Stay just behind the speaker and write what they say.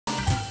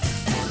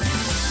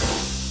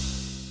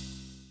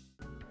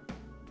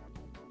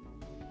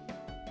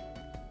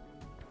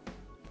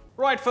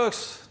Right,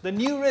 folks, the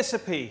new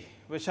recipe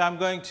which I'm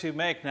going to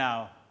make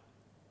now,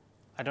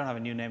 I don't have a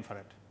new name for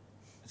it.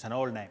 It's an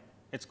old name.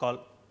 It's called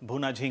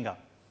Bhuna Jhinga,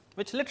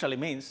 which literally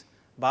means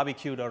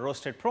barbecued or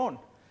roasted prawn.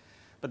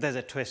 But there's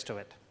a twist to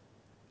it.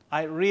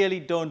 I really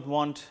don't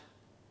want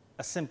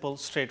a simple,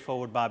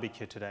 straightforward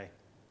barbecue today.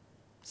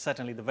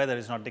 Certainly the weather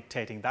is not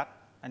dictating that,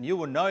 and you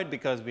would know it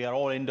because we are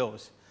all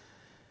indoors.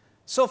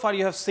 So far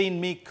you have seen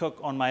me cook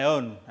on my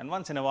own, and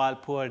once in a while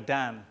poor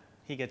Dan,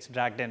 he gets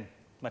dragged in,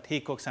 but he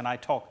cooks and I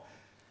talk.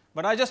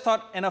 But I just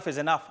thought enough is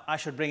enough. I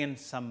should bring in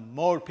some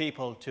more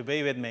people to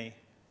be with me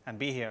and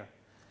be here.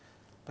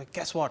 But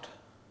guess what?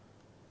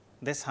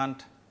 This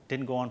hunt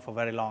didn't go on for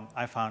very long.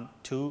 I found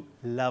two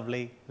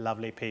lovely,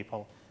 lovely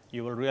people.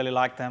 You will really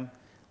like them.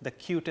 The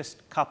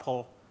cutest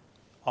couple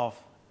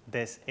of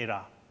this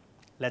era.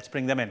 Let's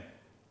bring them in.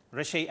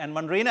 Rishi and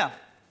Manrina.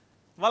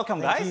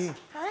 Welcome, Thank guys. You.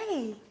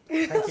 Hi.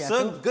 Thank you,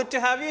 So Atul. good to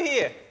have you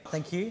here.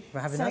 Thank you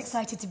for having So us.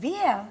 excited to be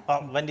here.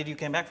 When did you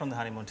came back from the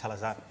honeymoon? Tell us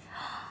that.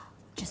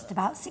 Just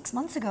about 6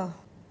 months ago.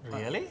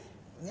 Really?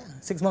 Yeah,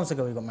 6 months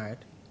ago we got married.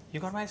 You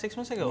got married 6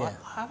 months ago? Yeah.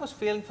 I was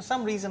feeling, for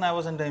some reason, I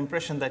was under the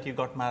impression that you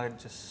got married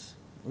just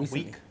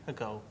Recently. a week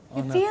ago.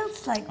 It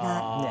feels like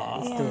that. Yeah,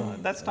 it's still.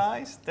 That's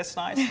nice. That's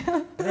nice.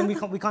 But then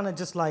we kind of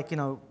just like, you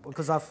know,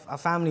 because our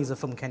families are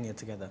from Kenya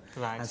together.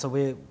 Right. And so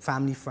we're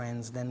family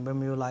friends. Then when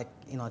we were like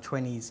in our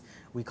 20s,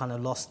 we kind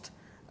of lost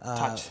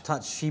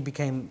touch. She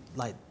became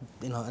like,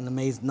 you know, an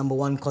amazing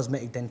 #1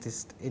 cosmetic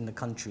dentist in the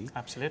country.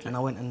 Absolutely. And I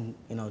went and,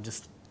 you know,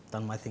 just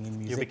done my thing in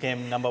music. You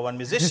became #1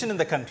 musician in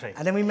the country.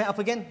 And then we met up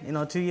again, you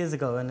know, 2 years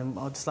ago, and then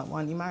I was just like, why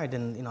aren't you married?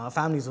 And, you know, our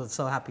families were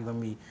so happy when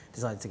we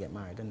decided to get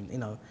married. And, you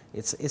know,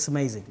 it's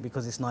amazing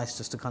because it's nice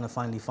just to kind of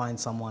finally find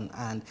someone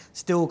and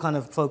still kind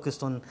of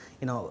focused on,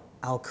 you know,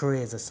 our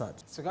careers as such.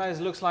 So guys,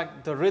 looks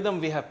like the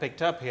rhythm we have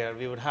picked up here,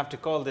 we would have to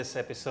call this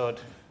episode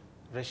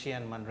Rishi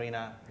and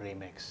Manrina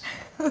Remix.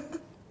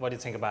 What do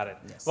you think about it?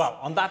 Yes. Well,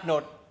 on that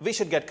note, we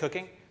should get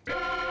cooking.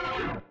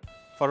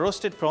 For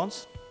roasted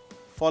prawns,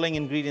 following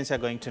ingredients you're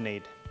going to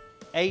need: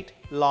 8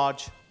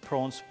 large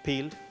prawns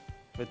peeled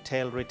with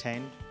tail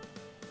retained.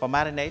 For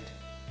marinade,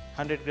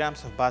 100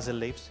 grams of basil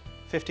leaves,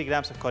 50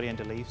 grams of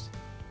coriander leaves,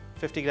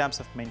 50 grams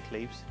of mint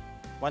leaves,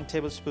 1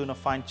 tablespoon of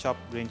fine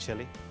chopped green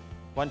chili,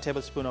 1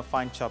 tablespoon of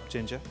fine chopped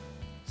ginger,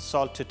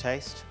 salt to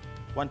taste,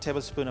 1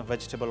 tablespoon of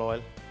vegetable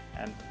oil,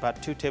 and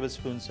about 2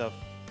 tablespoons of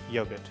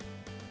yogurt.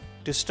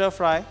 To stir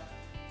fry,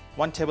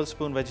 1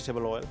 tablespoon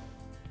vegetable oil,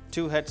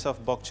 2 heads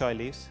of bok choy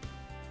leaves,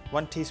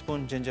 1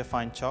 teaspoon ginger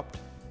fine chopped,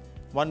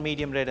 1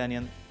 medium red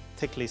onion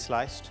thickly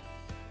sliced,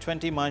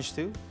 20 mange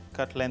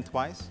cut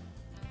lengthwise,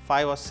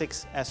 5 or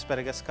 6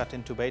 asparagus cut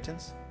into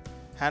batons,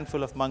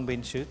 handful of mung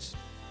bean shoots,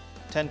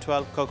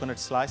 10-12 coconut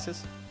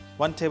slices,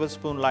 1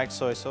 tablespoon light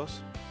soy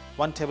sauce,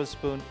 1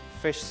 tablespoon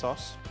fish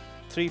sauce,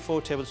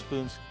 3-4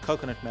 tablespoons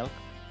coconut milk,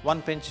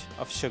 1 pinch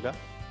of sugar,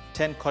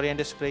 10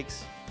 coriander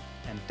sprigs,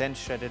 and 10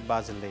 shredded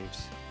basil leaves.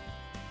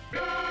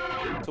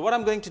 So what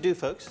I'm going to do,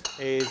 folks,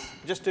 is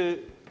just to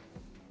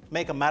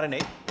make a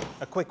marinade,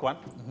 a quick one.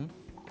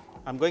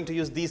 I'm going to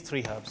use these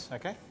 3 herbs,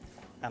 okay?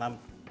 And I'm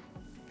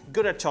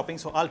good at chopping,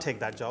 so I'll take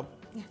that job,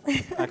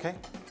 okay?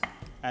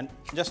 And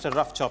just a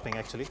rough chopping,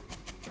 actually.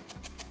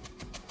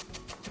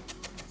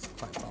 It's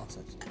quite fast,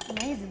 actually.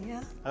 Amazing,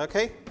 yeah.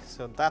 Okay,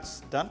 so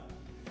that's done.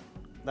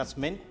 That's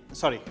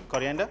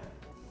coriander.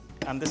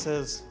 And this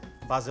is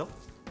basil,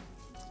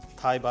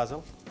 Thai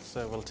basil.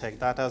 So we'll take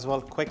that as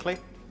well quickly.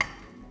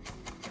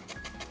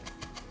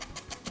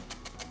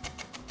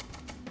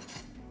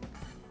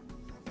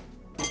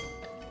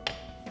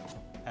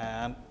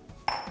 And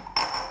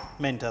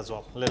mint as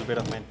well, a little bit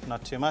of mint,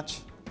 not too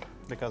much,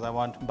 because I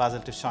want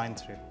basil to shine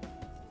through.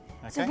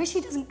 Okay? So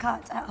Rishi doesn't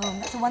cut at home.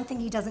 That's the one thing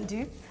he doesn't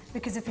do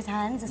because of his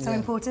hands. It's so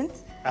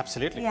important.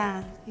 Absolutely.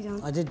 Yeah, you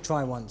don't. I did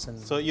try once, and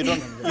So you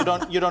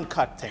don't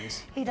cut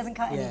things. He doesn't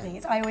cut Yeah.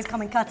 anything. I always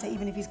come and cut it,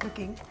 even if he's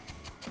cooking.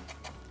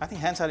 I think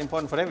hands are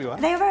important for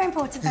everyone. They are very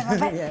important,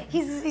 but Yeah.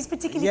 he's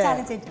particularly yeah,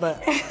 talented.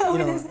 but you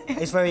know,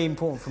 it's very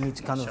important for me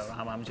to kind of. Sure,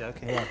 I'm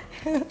joking.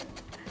 Yeah.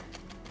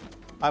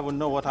 I wouldn't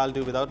know what I'll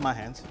do without my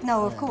hands.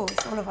 No, of course,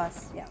 all of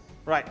us, yeah.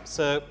 Right,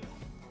 so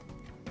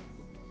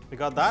we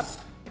got that.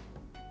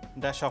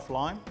 Dash of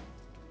lime,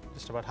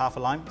 just about half a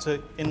lime.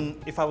 So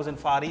if I was in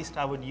Far East,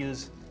 I would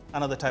use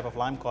another type of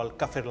lime called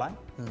kaffir lime,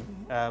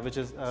 which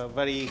is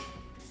very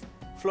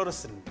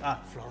fluorescent.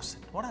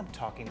 What I'm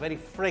talking, very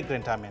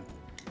fragrant, I mean.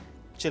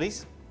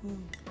 Chilies.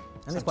 And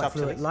Some it's quite chopped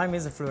chilies. lime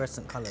is a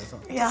fluorescent colour as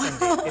well.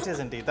 Yeah. It is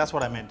indeed, that's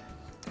what I meant.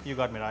 You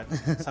got me right.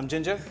 Some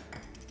ginger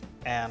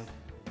and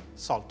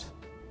salt.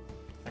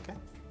 Okay.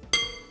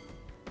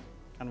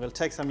 And we'll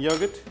take some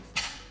yogurt.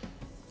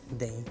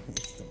 Dahi.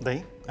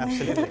 Dahi,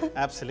 absolutely,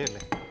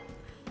 absolutely.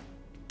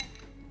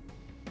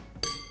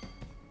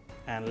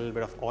 And a little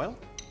bit of oil.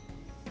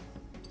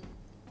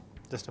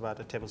 Just about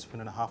 1.5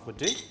 tablespoons would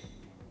do.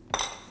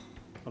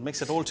 We'll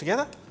mix it all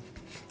together.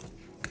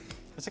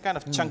 It's a kind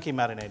of chunky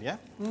marinade, yeah?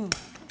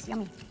 It's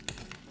yummy.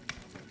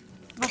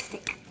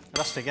 Rustic.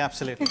 Rustic,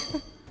 absolutely.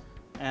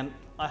 And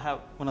I have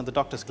one of the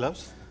doctor's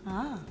gloves.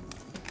 Ah.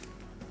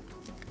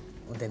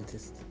 Or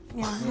dentist.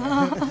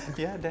 Yeah.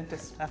 Yeah,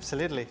 dentist.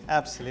 Absolutely,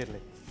 absolutely.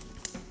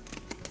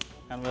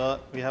 And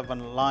we have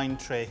one line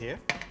tray here.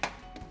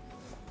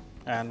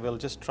 And we'll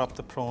just drop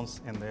the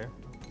prawns in there,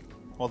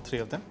 all 3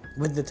 of them.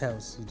 With the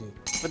tails, you do.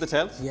 With the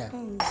tails? Yeah.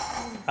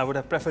 I would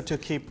have preferred to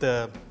keep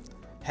the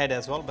head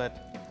as well,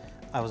 but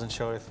I wasn't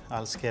sure if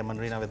I'll scare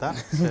Manrina with that.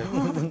 So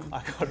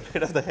I got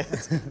rid of the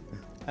head.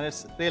 And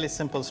it's really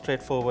simple,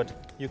 straightforward.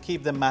 You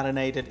keep them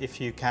marinated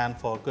if you can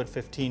for a good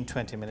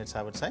 15-20 minutes,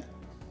 I would say.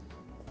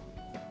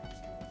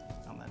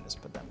 And then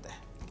just put them there.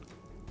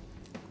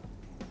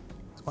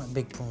 It's quite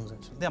big prawns,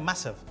 actually. They're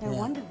massive. They're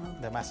wonderful.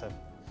 They're massive.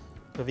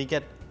 So we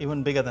get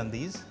even bigger than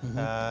these.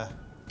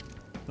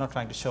 Not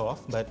trying to show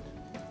off, but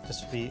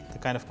just the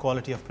kind of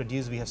quality of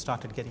produce we have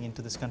started getting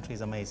into this country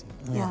is amazing.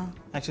 Yeah.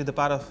 Actually, the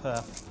part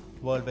of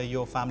world where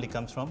your family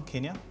comes from,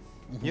 Kenya,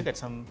 you get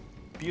some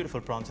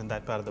beautiful prawns in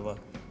that part of the world.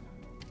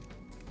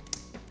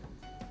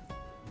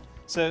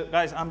 So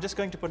guys, I'm just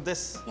going to put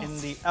this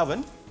in the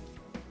oven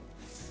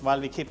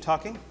while we keep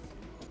talking.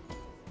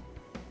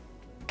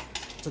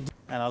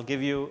 And I'll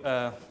give you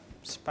a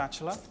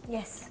spatula.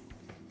 Yes.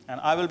 And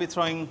I will be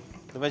throwing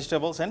the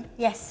vegetables in.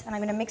 Yes, and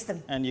I'm going to mix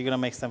them. And you're going to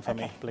mix them for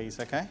me, please,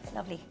 okay?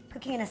 Lovely.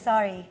 Cooking in a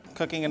sari.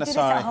 Cooking in a Do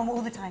sari. this at home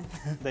all the time.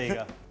 There you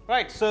go.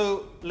 Right,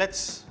 so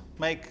let's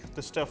make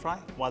the stir fry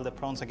while the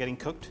prawns are getting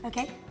cooked.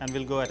 Okay. And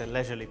we'll go at a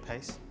leisurely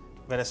pace,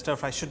 whereas stir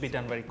fry should be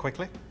done very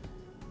quickly.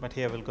 But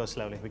here we'll go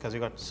slowly because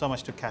we've got so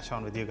much to catch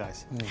on with you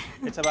guys.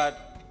 It's about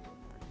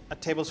 1.5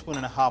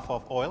 tablespoons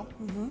of oil.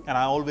 And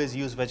I always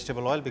use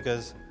vegetable oil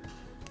because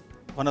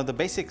one of the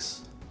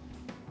basics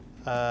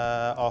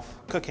of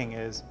cooking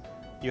is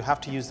you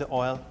have to use the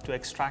oil to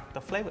extract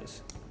the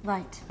flavors.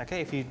 Right.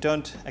 Okay, if you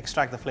don't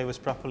extract the flavors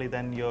properly,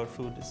 then your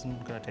food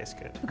isn't going to taste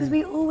good. Because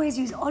we always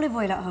use olive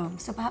oil at home,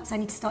 so perhaps I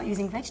need to start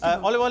using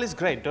vegetable. Olive oil is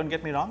great, don't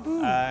get me wrong.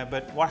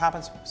 But what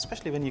happens,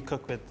 especially when you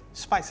cook with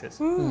spices,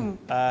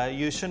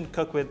 you shouldn't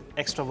cook with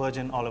extra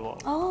virgin olive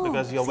oil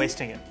because you're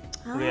wasting it,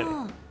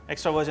 really.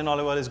 Extra virgin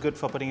olive oil is good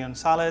for putting in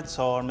salads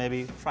or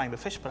maybe frying the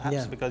fish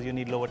perhaps because you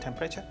need lower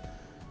temperature.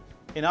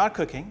 In our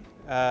cooking,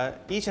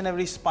 each and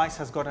every spice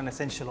has got an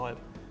essential oil.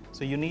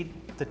 So you need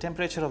the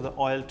temperature of the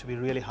oil to be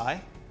really high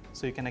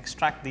so you can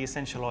extract the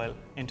essential oil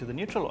into the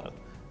neutral oil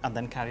and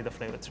then carry the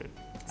flavor through.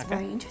 That's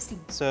very interesting.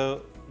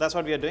 So that's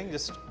what we are doing,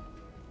 just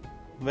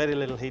very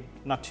little heat,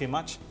 not too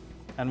much.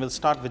 And we'll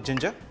start with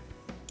ginger.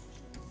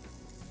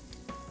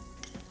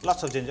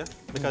 Lots of ginger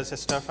because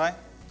it's a stir fry.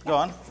 Go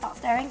on. Start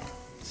stirring.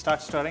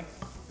 Start stirring.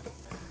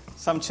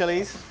 Some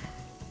chilies.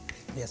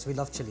 Yes, we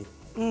love chili.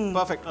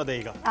 Perfect. Oh, there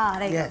you go. Ah,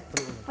 there you Yeah,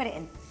 go. Put it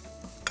in.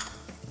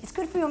 It's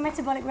good for your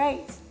metabolic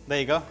rates. There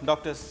you go.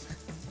 Doctor's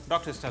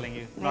telling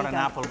you, not an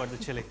apple, but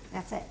the chili.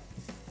 That's it.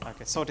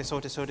 Okay, saute,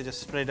 just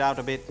spread it out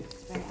a bit.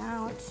 Spread it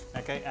out.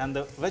 Okay, and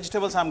the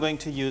vegetables I'm going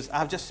to use,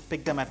 I've just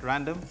picked them at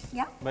random.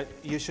 Yeah. But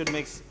you should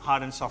mix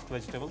hard and soft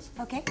vegetables.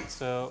 Okay.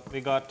 So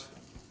we got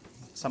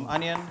some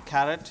onion,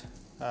 carrots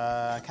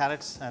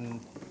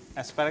and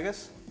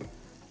asparagus,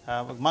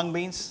 mung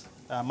beans,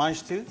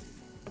 mange too,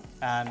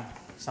 and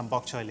some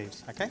bok choy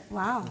leaves, okay?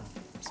 Wow.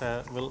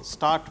 So we'll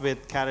start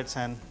with carrots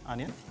and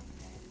onion.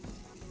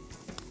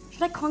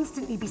 Should I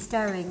constantly be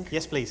stirring?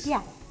 Yes, please.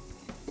 Yeah.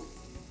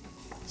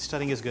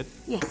 Stirring is good,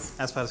 Yes.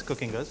 as far as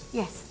cooking goes,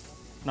 Yes.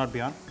 not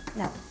beyond.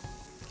 No.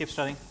 Keep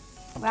stirring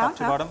from Well, top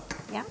to bottom.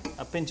 Yeah.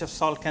 A pinch of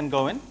salt can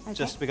go in, Okay.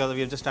 just because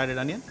we've just added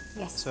onion.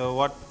 Yes. So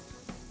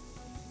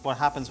what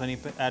happens when you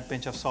add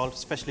pinch of salt,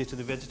 especially to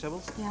the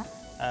vegetables, Yeah.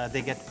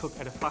 they get cooked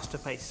at a faster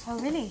pace Oh,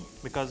 really?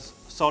 because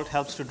salt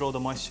helps to draw the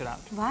moisture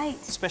out. Right.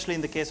 Especially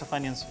in the case of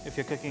onions, if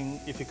you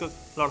cook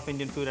a lot of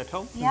Indian food at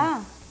home,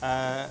 Yeah.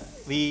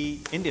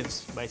 we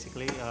Indians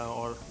basically,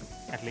 or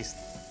at least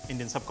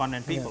Indian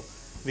subcontinent people,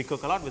 we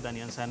cook a lot with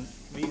onions and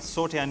we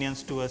saute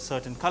onions to a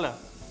certain color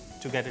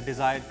to get a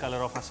desired color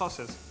of our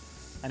sauces.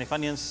 And if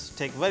onions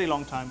take very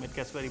long time, it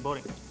gets very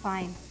boring.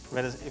 Fine.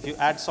 Whereas if you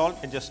add salt,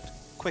 it just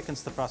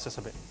quickens the process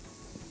a bit.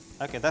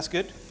 Okay, that's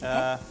good.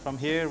 From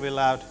here, we'll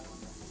add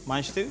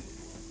mange too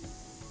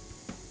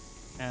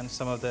and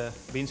some of the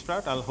bean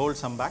sprout. I'll hold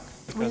some back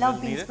because We love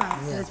we'll need bean it.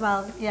 sprouts as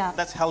well. Yeah.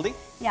 That's healthy.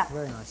 Yeah.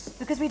 Very nice.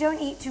 Because we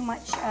don't eat too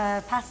much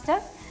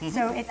pasta,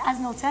 so it's as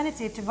an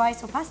alternative to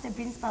rice or pasta.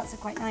 Bean sprouts are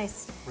quite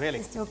nice. Really?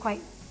 They're still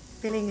quite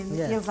filling and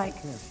Yeah. feels like.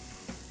 Yeah.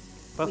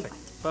 Perfect,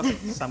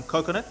 perfect. Some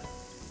coconut.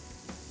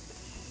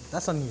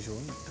 That's unusual,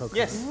 isn't it? Coconut.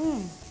 Yes.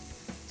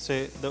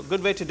 So the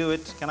good way to do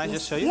it, can I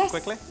just show you Yes.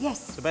 quickly? Yes.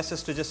 The best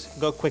is to just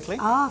go quickly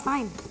Ah,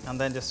 fine. and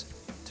then just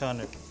turn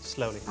it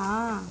slowly.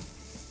 Ah.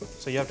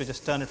 So you have to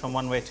just turn it from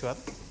one way to other.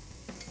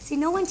 See,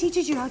 no one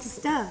teaches you how to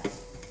stir.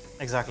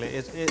 Exactly.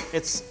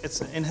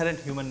 It's inherent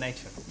human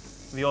nature.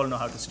 We all know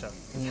how to stir.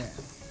 Yeah.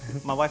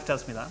 My wife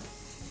tells me that.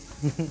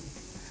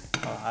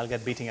 I'll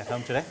get beating at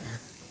home today.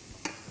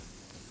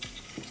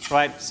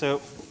 Right, so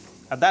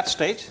at that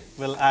stage,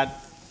 we'll add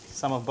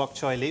some of bok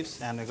choy leaves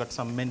and we've got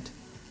some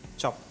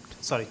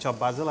chopped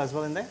basil as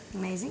well in there.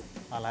 Amazing.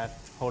 I'll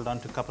hold on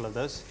to a couple of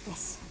those.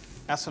 Yes.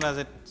 As soon as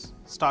it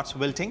starts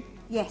wilting,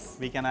 Yes.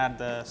 we can add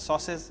the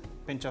sauces,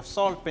 pinch of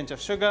salt, pinch of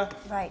sugar,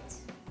 Right.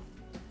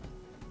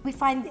 we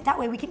find that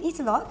way we can eat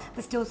a lot,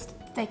 but still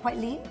stay quite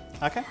lean.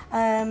 Okay.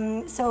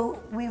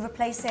 So we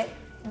replace it.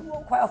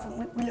 Quite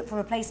often we look for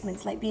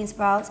replacements like bean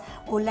sprouts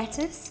or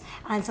lettuce,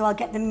 and so I'll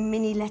get the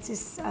mini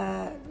lettuce,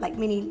 like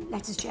mini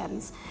lettuce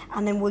gems,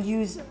 and then we'll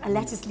use a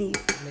lettuce leaf.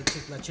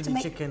 Like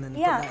chili chicken and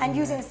and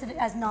use it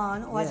as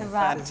naan or as a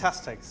wrap.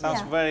 Fantastic.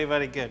 Sounds very,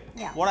 very good.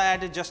 Yeah. What I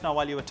added just now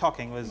while you were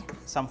talking was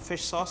some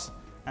fish sauce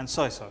and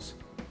soy sauce.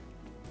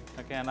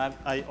 Okay, and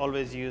I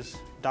always use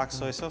dark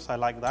soy sauce. I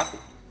like that.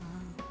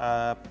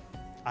 I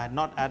had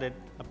not added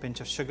a pinch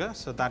of sugar,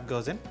 so that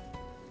goes in.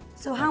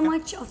 So how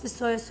much of the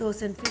soy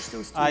sauce and fish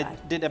sauce do you I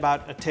add? did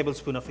about a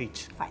tablespoon of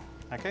each. Fine.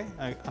 Okay,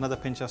 another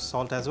pinch of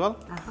salt as well.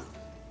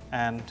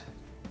 And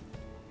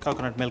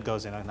coconut milk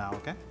goes in now,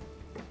 okay?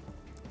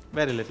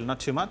 Very little, not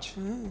too much.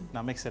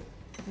 Now mix it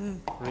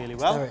really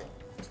well. Stir it.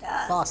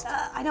 Fast.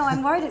 I know,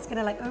 I'm worried it's going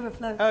to like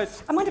overflow. Oh,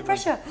 I'm under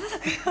pressure.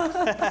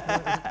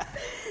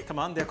 Come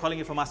on, they're calling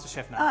you for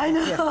MasterChef now. I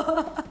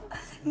know.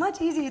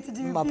 Much easier to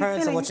do. My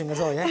parents are watching as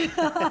well, yeah?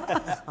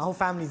 Our whole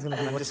family's going to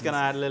be watching. I'm just going to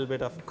add a little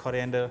bit of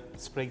coriander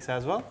sprigs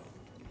as well.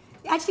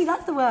 Actually,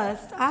 that's the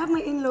worst. I have my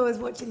in-laws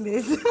watching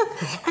this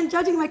and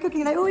judging my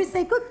cooking. They always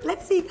say, cook,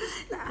 let's see,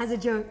 as a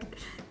joke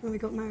when we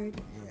got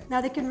married. Yeah.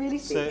 Now they can really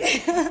see.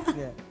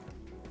 So,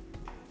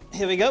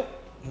 here we go.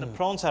 The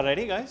prawns are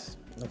ready, guys.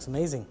 Looks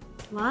amazing.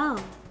 Wow.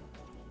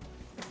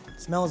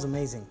 Smells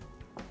amazing.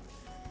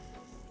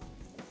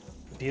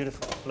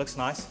 Beautiful. Looks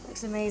nice.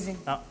 Looks amazing.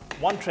 Now,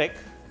 one trick,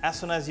 as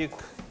soon as you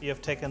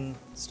have taken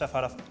stuff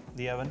out of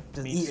the oven,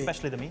 Just meat, eat it.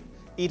 especially the meat,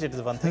 eat it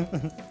is one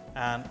thing,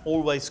 and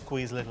always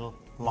squeeze a little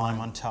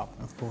lime on top.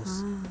 Of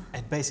course.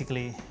 It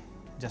basically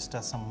just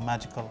does some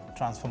magical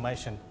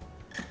transformation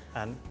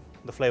and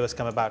the flavors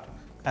come about.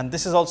 And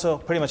this is also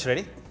pretty much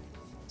ready.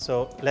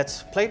 So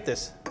let's plate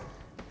this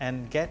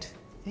and get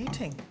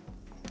eating.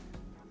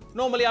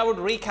 Normally I would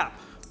recap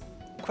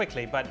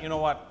quickly, but you know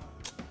what?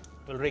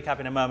 We'll recap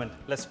in a moment.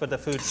 Let's put the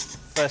food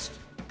first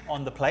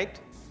on the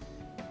plate.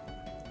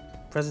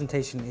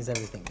 Presentation is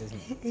everything,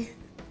 isn't it?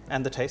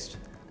 And the taste.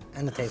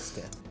 And the taste,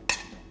 yeah.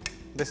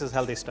 This is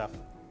healthy stuff.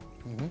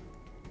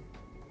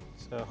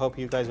 So I hope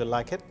you guys will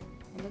like it.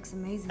 It looks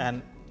amazing.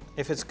 And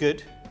if it's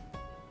good,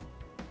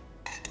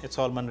 it's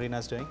all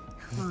Manrina's doing.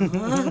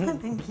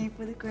 Thank you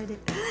for the credit.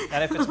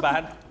 And if it's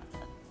bad,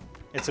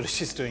 it's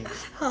Rishi's doing.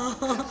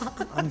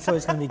 I'm sure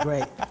it's going to be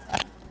great.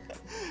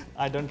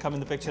 I don't come in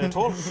the picture at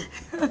all.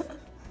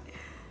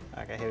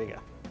 Okay, here we go.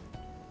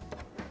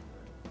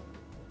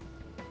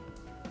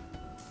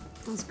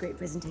 That was a great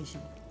presentation.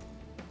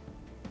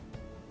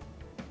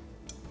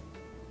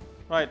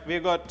 Right,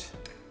 we've got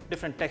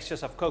different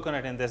textures of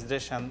coconut in this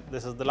dish, and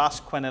this is the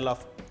last quenelle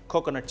of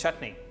coconut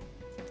chutney.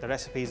 The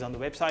recipe is on the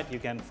website. You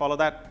can follow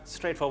that.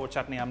 Straightforward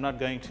chutney. I'm not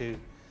going to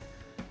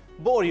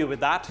bore you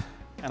with that.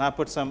 And I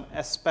put some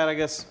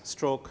asparagus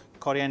stroke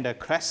coriander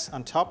cress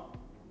on top.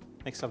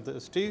 Mix up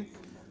those two.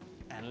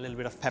 And a little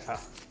bit of pepper.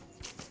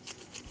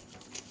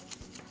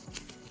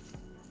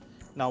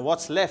 Now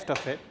what's left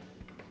of it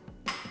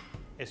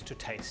is to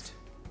taste.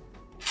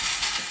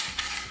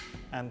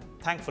 And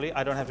thankfully,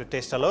 I don't have to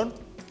taste alone.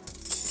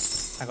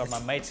 I got my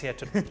mates here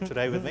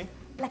today with me.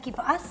 Lucky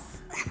for us.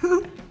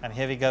 And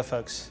here we go,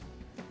 folks.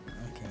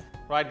 Okay.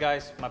 Right,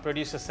 guys, my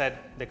producer said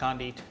they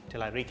can't eat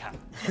till I recap.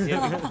 So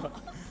here we go.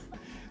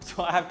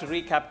 So I have to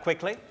recap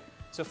quickly.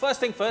 So first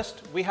thing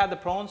first, we had the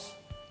prawns,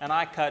 and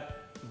I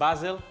cut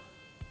basil,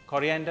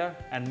 coriander,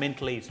 and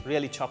mint leaves.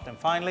 Really chopped them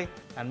finely,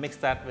 and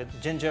mixed that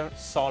with ginger,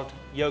 salt,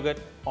 yogurt,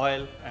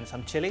 oil, and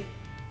some chili,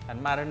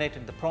 and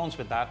marinated the prawns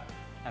with that.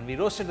 And we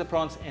roasted the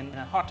prawns in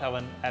a hot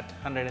oven at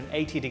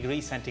 180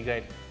 degrees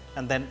centigrade.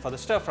 And then for the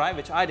stir fry,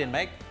 which I didn't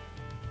make,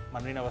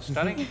 Manrina was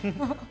stirring,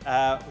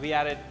 we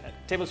added a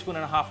tablespoon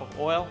and a half of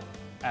oil,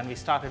 and we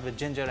started with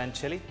ginger and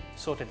chili,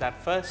 sauteed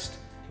that first.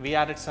 We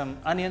added some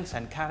onions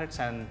and carrots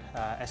and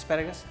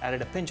asparagus,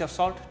 added a pinch of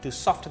salt to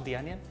soften the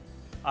onion.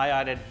 I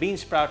added bean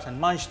sprouts and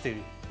mange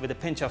with a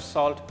pinch of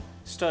salt,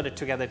 stirred it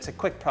together. It's a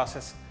quick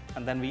process.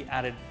 And then we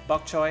added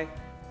bok choy,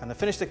 and then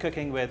finished the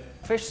cooking with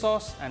fish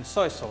sauce and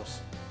soy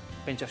sauce,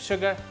 a pinch of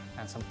sugar,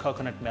 and some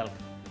coconut milk.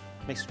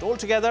 Mixed it all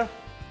together,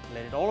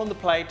 laid it all on the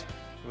plate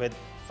with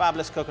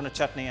fabulous coconut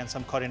chutney and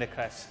some coriander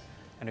cress.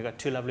 And we've got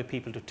two lovely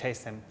people to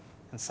taste them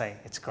and say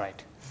it's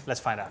great. Let's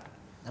find out.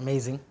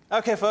 Amazing.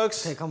 Okay,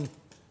 folks. Okay, come.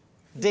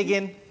 Dig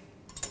in.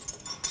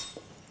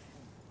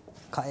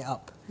 Cut it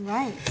up.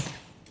 Right.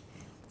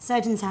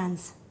 Surgeon's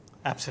hands.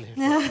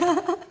 Absolutely.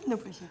 No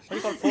pressure. What do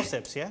you call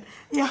forceps, yeah?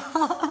 Yeah.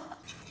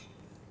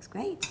 Looks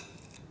great.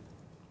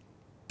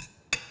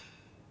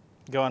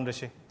 Go on,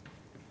 Rishi.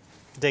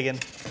 Dig in.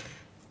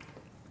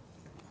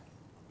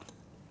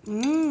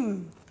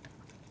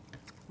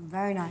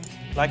 Very nice.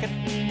 Like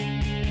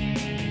it?